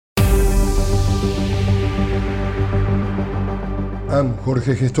I'm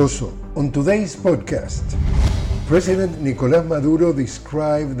Jorge Gestoso. On today's podcast, President Nicolás Maduro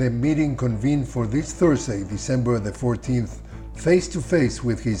described the meeting convened for this Thursday, December the 14th, face-to-face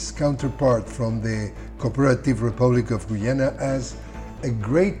with his counterpart from the Cooperative Republic of Guyana as a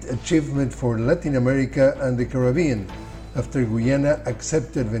great achievement for Latin America and the Caribbean after Guyana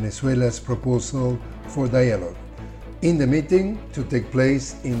accepted Venezuela's proposal for dialogue. In the meeting, to take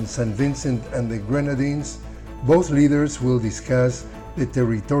place in St. Vincent and the Grenadines, both leaders will discuss the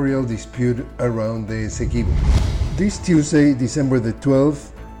territorial dispute around the Essequibo. This Tuesday, December the 12th,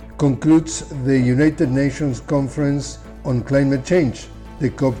 concludes the United Nations Conference on Climate Change,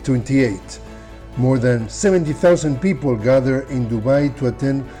 the COP28. More than 70,000 people gather in Dubai to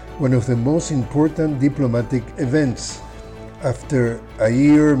attend one of the most important diplomatic events. After a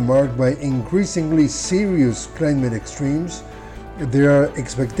year marked by increasingly serious climate extremes, there are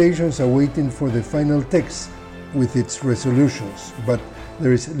expectations awaiting for the final text with its resolutions, but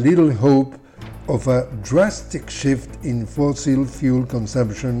there is little hope of a drastic shift in fossil fuel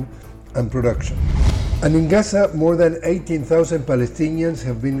consumption and production. And in Gaza, more than 18,000 Palestinians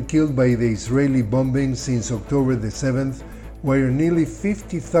have been killed by the Israeli bombing since October the 7th, while nearly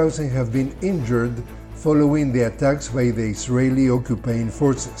 50,000 have been injured following the attacks by the Israeli occupying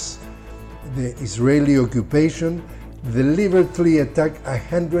forces. The Israeli occupation deliberately attacked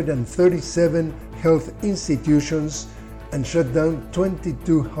 137 health institutions and shut down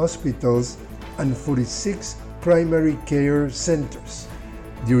 22 hospitals and 46 primary care centers.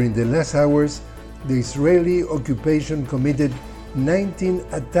 During the last hours, the Israeli occupation committed 19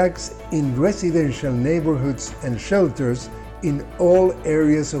 attacks in residential neighborhoods and shelters in all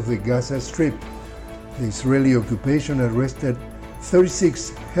areas of the Gaza Strip. The Israeli occupation arrested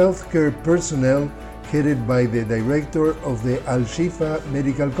 36 healthcare personnel headed by the director of the Al-Shifa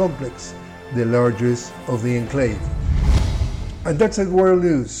Medical Complex, the largest of the enclave. And that's it, World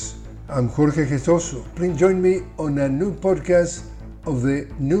News. I'm Jorge Gestoso. Please join me on a new podcast of the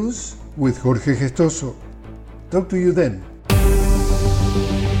News with Jorge Gestoso. Talk to you then.